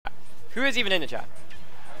Who is even in the chat?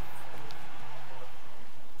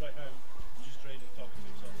 Right now, just Drayden talking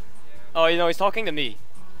to himself. Oh, you know, he's talking to me.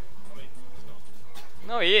 Wait, he's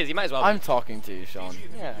not. No, he is. He might as well. I'm talking to you, Sean.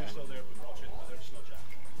 Yeah. You're still there but watching, but they're just not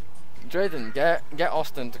chatting. Drayden, get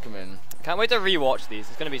Austin to come in. Can't wait to rewatch these.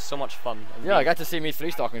 It's gonna be so much fun. Yeah, I got to see me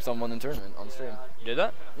 3-stocking someone in tournament on stream. You did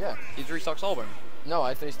that? Yeah. You 3-stock Solburn? No,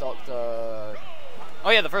 I 3-stocked. Oh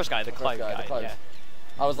yeah, the first guy, the Cloud guy. The Cloud. Yeah.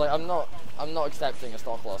 I was like, I'm not accepting a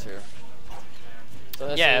stock loss here. So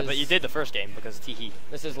this Yeah, is, but you did the first game because teehee.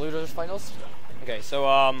 This is losers finals. Okay, so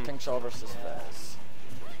Kingshaw versus Fez.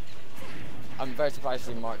 I'm very surprised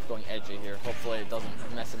to see Mark going edgy here. Hopefully it doesn't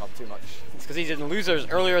mess him up too much. it's because he's in losers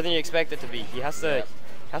earlier than you expect it to be. He has to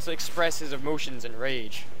Yep. express his emotions and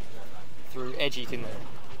rage through edgy Toon Link.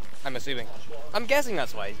 I'm assuming. I'm guessing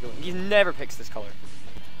that's why he's going. He never picks this color.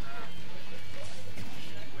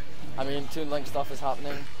 I mean, Toon Link stuff is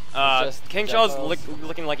happening. It's just Kingshaw's projectiles.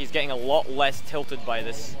 looking like he's getting a lot less tilted by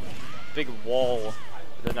this big wall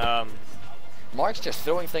than Mark's just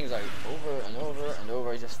throwing things out over and over and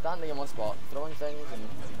over. He's just standing in one spot, throwing things, and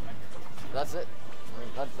that's it. I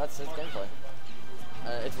mean, that's his gameplay.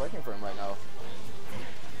 It's working for him right now.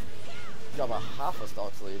 He's got about half a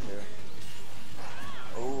stock's lead here.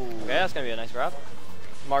 Oh. Okay, that's gonna be a nice grab.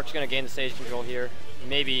 Mark's gonna gain the stage control here.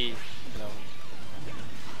 Maybe, no.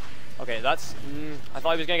 Okay, that's. I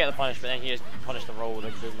thought he was gonna get the punish, but then he just punished the roll with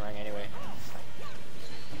a boomerang anyway.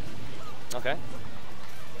 Okay.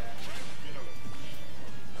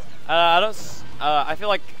 I feel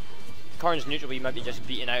like Karn's neutral B might be just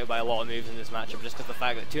beaten out by a lot of moves in this matchup, just because the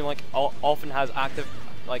fact that Toon Link often has active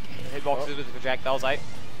like hitboxes with the projectiles out.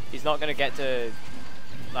 He's not gonna get to.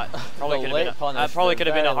 That probably could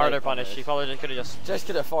have been a harder punish. He probably could have just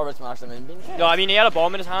could have forward smashed him and been dead. No, I mean he had a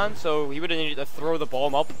bomb in his hand, so he would have needed to throw the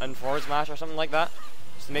bomb up and forward smash or something like that,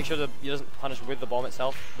 just to make sure that he doesn't punish with the bomb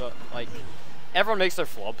itself. But like, everyone makes their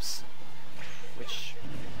flubs, which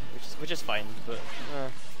is fine. But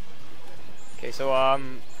okay, so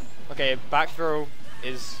okay, back throw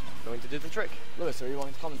is going to do the trick. Lewis, are you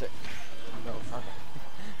wanting to commentate? No. Okay.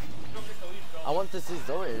 I want to see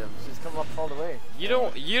Zoe. She's come up all the way. You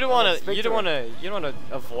don't want to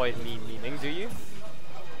avoid me memeing, do you?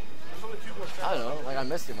 I don't know. Like I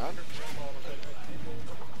missed you, man.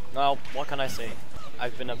 Well, what can I say?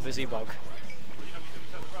 I've been a busy bug.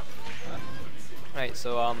 Right,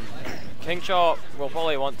 so Kingshaw will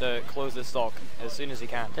probably want to close this stock as soon as he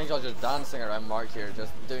can. Kingshaw's just dancing around Mark here,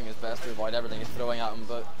 just doing his best to avoid everything he's throwing at him,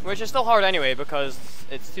 but which is still hard anyway because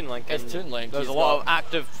it's Toon Link. It's Toon Link. There's a lot of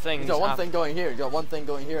active things. You've got one thing going here, you've got one thing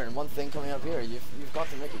going here, and one thing coming up here. You've got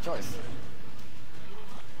to make a choice.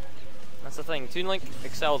 That's the thing. Toon Link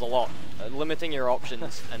excels a lot at limiting your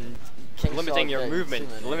options and limiting your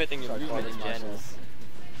movement, limiting your movement in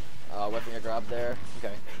general. Whipping a grab there.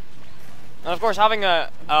 Okay. And of course, having a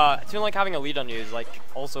Toon Link having a lead on you is like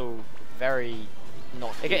also very.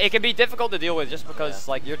 It can be difficult to deal with just because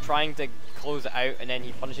like you're trying to close it out and then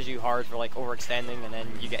he punishes you hard for like overextending and then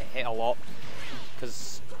you get hit a lot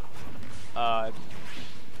because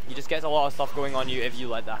he just gets a lot of stuff going on you if you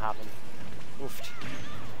let that happen. Oofed.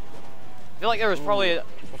 I feel like there was probably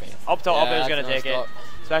up tilt up is gonna take it,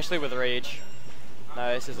 especially with rage.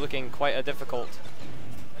 Now this is looking quite a difficult.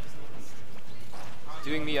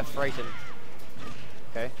 Doing me a frighten.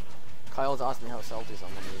 Okay. Kyle's asked me how salty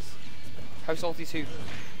someone is. How salty's who?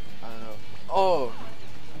 I don't know. Oh!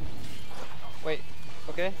 Wait,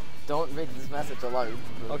 okay. Don't make this message aloud.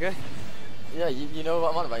 Okay. Yeah, you know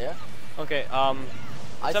what I'm on about, yeah? Okay,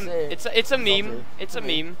 it's a meme. It's a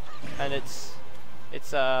meme. And it's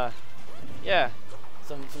yeah.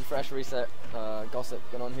 Some fresh reset gossip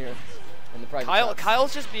going on here in the private chats.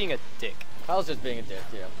 Kyle's just being a dick. Kyle's just being a dick,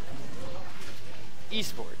 yeah.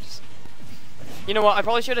 Esports. You know what? I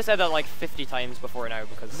probably should have said that like 50 times before now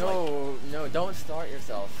because no, don't start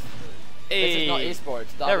yourself. This is not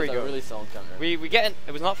esports. That was a really solid counter. We get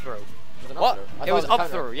it was an up throw. Was it what? It was up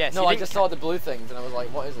throw. throw. Yes. No, I just saw the blue things and I was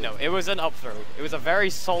like, what is it? No, it was an up throw. It was a very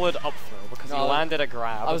solid up throw because he landed a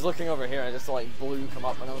grab. I was looking over here and I just saw like blue come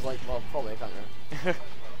up and I was like, well, probably a counter.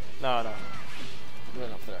 No.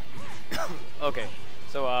 Going up there. Okay.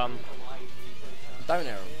 So down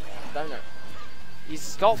arrow. Down arrow.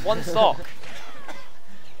 He's got one stock.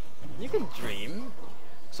 You can dream.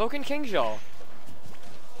 So can Kingshaw.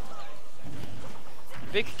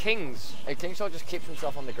 Big kings. Hey, Kingshaw just keeps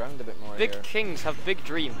himself on the ground a bit more. Big kings have big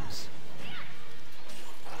dreams.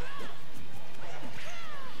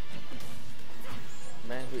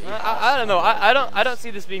 Man, I don't know. I don't see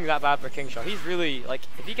this being that bad for Kingshaw. He's really like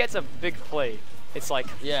if he gets a big play, it's like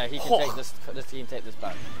yeah, he can take this. This team take this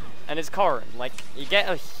back. And it's Karn. Like you get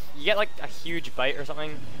like a huge bite or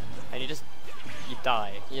something. and you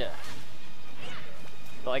die. Yeah.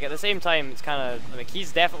 But like at the same time, it's kind of like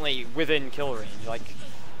he's definitely within kill range. Like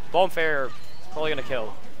bomb fair is probably gonna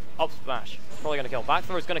kill. Up smash probably gonna kill. Back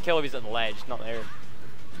throw is gonna kill if he's at the ledge, not there.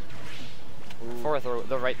 Forward throw,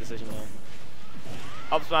 the right decision there.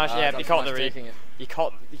 Up smash, yeah, he caught the read. He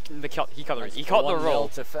caught the roll.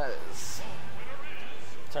 To Fez.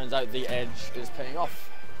 Turns out the edge is paying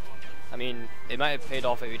off. I mean, it might have paid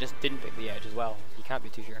off if he just didn't pick the edge as well. You can't be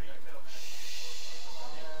too sure.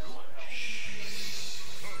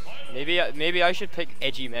 Maybe I should pick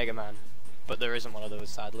edgy Mega Man, but there isn't one of those,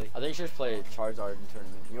 sadly. I think you should play Charizard in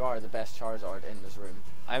tournament. You are the best Charizard in this room.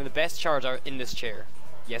 I am the best Charizard in this chair.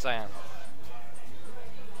 Yes, I am.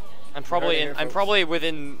 I'm probably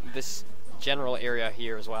within this general area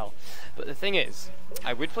here as well. But the thing is,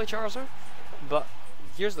 I would play Charizard, but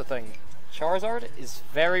here's the thing. Charizard is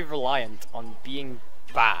very reliant on being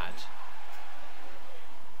bad.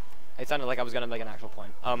 It sounded like I was gonna make an actual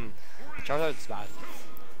point. Charizard's bad.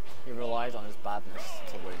 He relies on his badness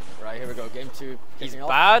to win. Right, here we go, game 2. He's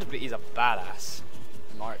bad, but he's a badass.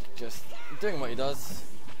 Mark just doing what he does.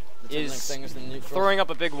 Is throwing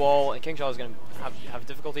up a big wall, and Kingshaw is going to have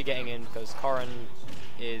difficulty getting in because Karin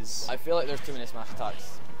is... I feel like there's too many smash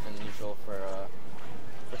attacks in neutral for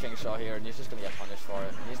Kingshaw here, and he's just going to get punished for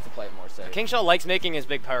it. He needs to play it more safe. Kingshaw likes making his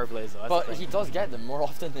big power plays, though. But he does get them more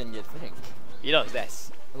often than you'd think. He does,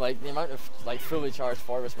 yes. Like, the amount of fully charged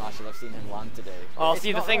forward smashes I've seen him land today. Well,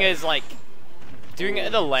 see, the thing is, like, doing it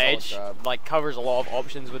at the ledge, like, covers a lot of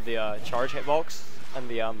options with the charge hitbox and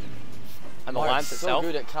the lance itself.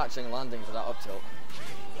 So good at catching landings with that up tilt.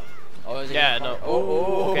 Oh, is he no.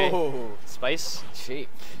 Okay. Spice. Cheap.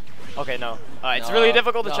 Okay, no. It's really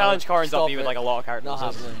difficult to challenge Karin's up with like a lot of characters.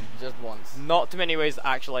 Not happening. Just once. Not too many ways to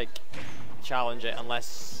actually like challenge it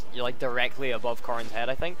unless you're like directly above Karin's head,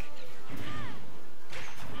 I think.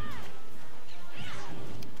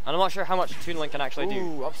 And I'm not sure how much Toon Link can actually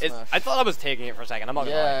do. I thought I was taking it for a second. I'm not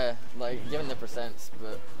gonna lie. Yeah, like given the percents,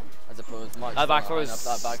 but I suppose that back throw is.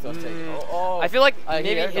 That back throw's taken. I feel like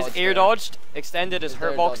maybe his air dodged, extended his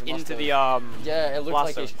hurt box into the Yeah, it looked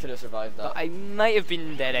like he could have survived that. But I might have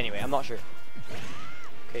been dead anyway. I'm not sure.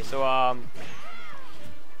 Okay, so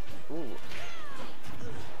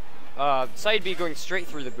side B going straight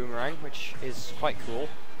through the boomerang, which is quite cool,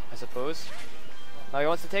 I suppose. Now he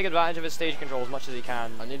wants to take advantage of his stage control as much as he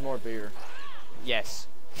can. I need more beer. Yes.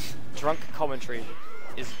 Drunk commentary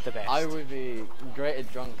is the best. I would be great at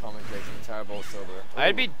drunk commentating, terrible sober.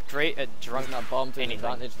 I'd be great at drunk that bomb to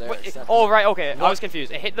advantage there. Oh right, okay. I was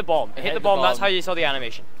confused. It hit the bomb. It hit the bomb. That's how you saw the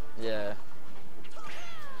animation. Yeah.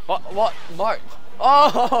 What? Mark?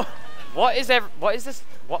 Oh! What is this?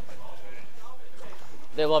 What?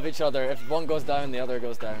 They love each other. If one goes down, the other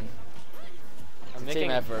goes down. Team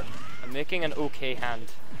effort. I'm making an okay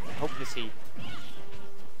hand. I hope to see.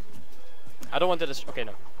 I don't want to okay,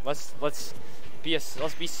 no. Let's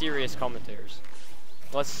be serious commentators.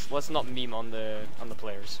 Let's not meme on the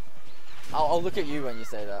players. I'll look at you when you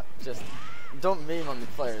say that. Just don't meme on the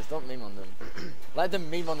players. Don't meme on them. Let them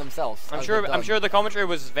meme on themselves. I'm sure the commentary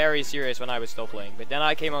was very serious when I was still playing, but then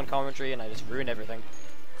I came on commentary and I just ruined everything.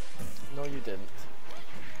 No, you didn't.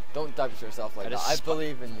 Don't doubt yourself like that. I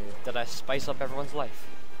believe in you. Did I spice up everyone's life?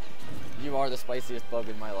 You are the spiciest bug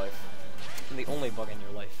in my life. I'm the only bug in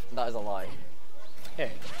your life. That is a lie.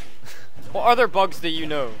 Hey. What other bugs do you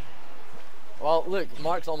know? Well, look,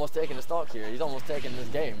 Mark's almost taking a stock here. He's almost taking this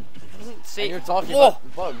game. See, and you're talking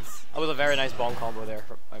about bugs. That was a very nice bomb combo there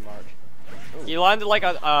by Mark. Ooh. He landed like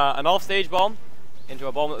an off-stage bomb into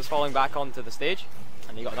a bomb that was falling back onto the stage,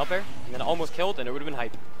 and he got an up air, and then it almost killed, and it would have been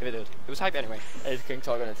hype if it did. It was hype anyway. Is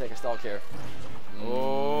Kingshaw going to take a stock here?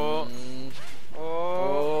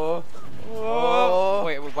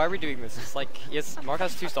 Wait, why are we doing this? It's like, yes, Mark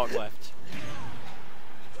has 2 stocks left.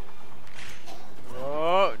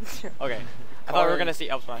 Okay. I thought we were going to see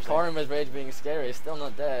up smash. Karin with rage being scary, still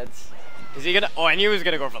not dead. Is he going to? Oh, I knew he was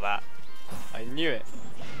going to go for that. I knew it.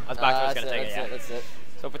 That's back to what's going to take it, That's it.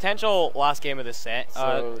 So potential last game of this set.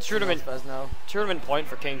 So tournament point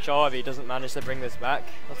for Kingshaw if he doesn't manage to bring this back.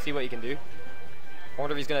 Let's see what he can do. I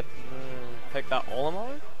wonder if he's going to pick that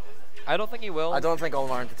Olimar? I don't think he will. I don't think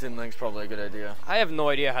Olimar into Toon Link's probably a good idea. I have no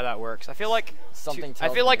idea how that works. I feel like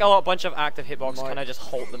a bunch of active hitboxes kind of just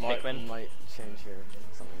halt the Pikmin. Might change here.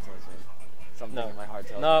 Something tells me. Something in my heart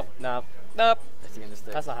tells me. Nope. Is he gonna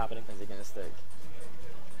stick? That's not happening. Is he gonna stick?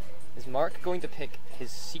 Is Mark going to pick his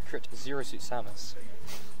secret Zero Suit Samus?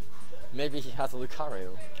 Maybe he has a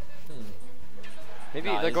Lucario. Maybe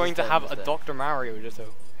they're going to have a Dr. Mario Ditto.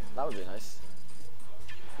 That would be nice.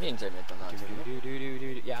 Me and Jamie have done that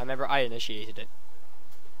too. Yeah, I remember I initiated it.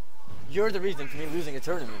 You're the reason for me losing a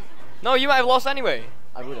tournament. No, you might have lost anyway.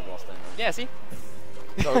 I would have lost anyway. Yeah, see?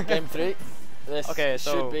 So game 3. This Okay,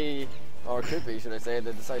 so should be, or could be, should I say,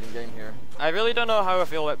 the deciding game here. I really don't know how I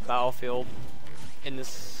feel about Battlefield in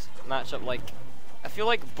this matchup. Like, I feel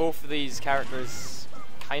like both of these characters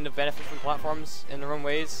kind of benefit from platforms in their own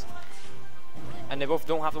ways. And they both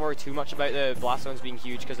don't have to worry too much about the blast zones being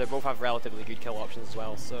huge because they both have relatively good kill options as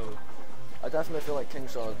well. So I definitely feel like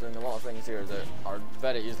Kingshaw is doing a lot of things here that are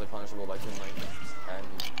very easily punishable by Toon Link, and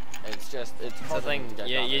it's just it's the thing. to get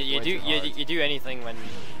Yeah, you do anything when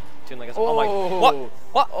Toon Link is. Oh, oh my!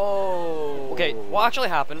 What? Oh. Okay, what actually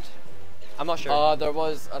happened? I'm not sure. There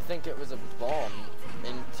was, I think it was a bomb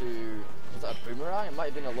into. Was it a boomerang? It might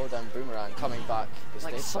have been a low down boomerang coming back.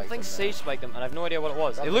 Like something stage spiked him, and I have no idea what it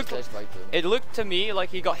was. It looked to me like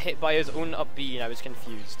he got hit by his own up B, and I was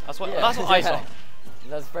confused. That's what I saw.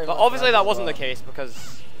 That's very but obviously that wasn't the case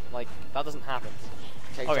because like that doesn't happen.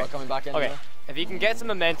 Okay, coming back in. Okay, if he can get some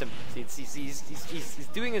momentum, he's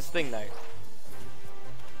doing his thing now.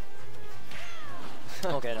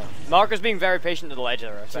 Okay, no. Marker's being very patient to the ledge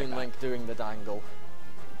there. Toon Link doing the dangle.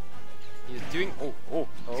 He's doing. Oh,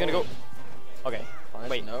 he's gonna go. Okay.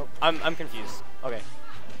 Wait, no. I'm confused. Okay.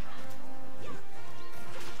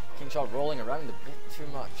 Kingshaw rolling around a bit too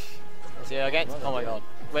much. See against. Oh my god.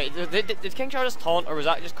 Wait, did Kingshaw just taunt, or was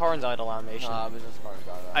that just Karn's idle animation? Nah, it was just Karn's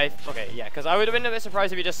idle. Okay, yeah, because I would have been a bit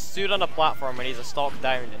surprised if he just stood on a platform when he's a stock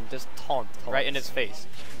down and just taunt right in his face,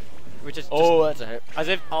 which is just that's a hit. As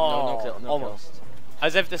if no kill, almost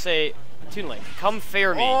as if to say, Toon Link, come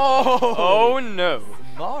fear me. Oh no.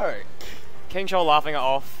 Mark. Kingshaw laughing it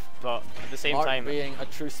off, but at the same time being a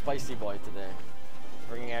true spicy boy today.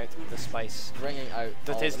 Bringing out the spice. Bringing out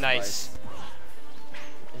that is nice.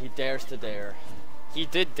 He dares to dare. He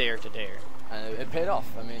did dare to dare. And it paid off.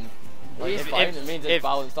 I mean, he's fine. It means it's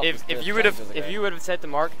balanced up. If you would have said to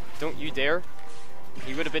Mark, "Don't you dare,"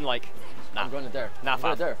 he would have been like, "Nah, I'm going to dare. Nah, I'm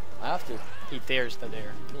going to dare. I have to." He dares to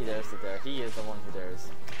dare. He dares to dare. He is the one who dares.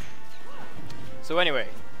 So anyway,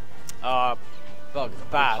 Bug.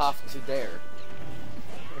 Bad. You have to dare.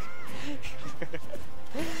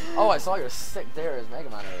 Oh, I saw your sick dare as Mega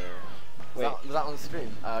Man earlier. Was that on the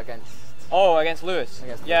screen? Against. Oh, against Lewis.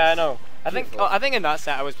 Yeah, I know. I think in that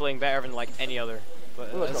set I was playing better than like any other.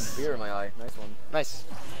 But I've got beer in my eye. Nice one. Nice.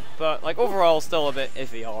 But like overall, still a bit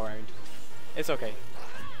iffy all around. It's okay.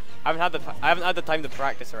 I haven't had the time to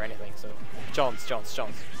practice or anything. So, Johns,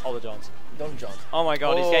 all the Johns. Don't Johns. Oh my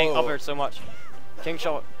God, he's getting up here so much.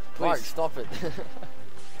 Kingshaw, please. Mark, stop it.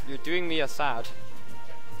 You're doing me a sad.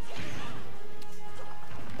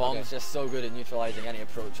 Bomb's just so good at neutralizing any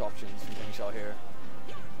approach options from Kingshaw here.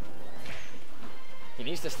 He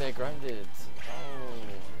needs to stay grounded.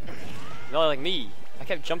 Oh. Not like me. I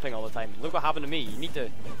kept jumping all the time. Look what happened to me. You need to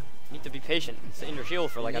be patient. Sit in your shield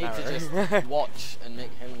for like an hour. You need to just watch and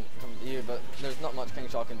make him come to you, but there's not much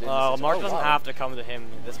Kingshaw can do. Mark doesn't have to come to him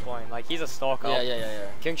at this point. Like he's a stock up. Yeah.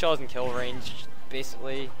 Kingshaw's in kill range,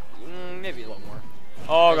 basically. Maybe a little more.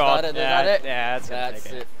 Oh God. Is that it? Yeah, that's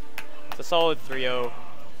it. It's a solid 3-0.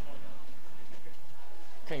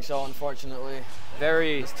 Kingshaw, unfortunately,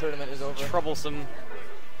 this tournament is over.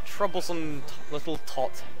 Troublesome little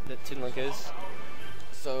tot that Toon Link is.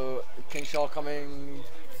 So Kingshaw coming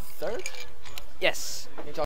third? Yes.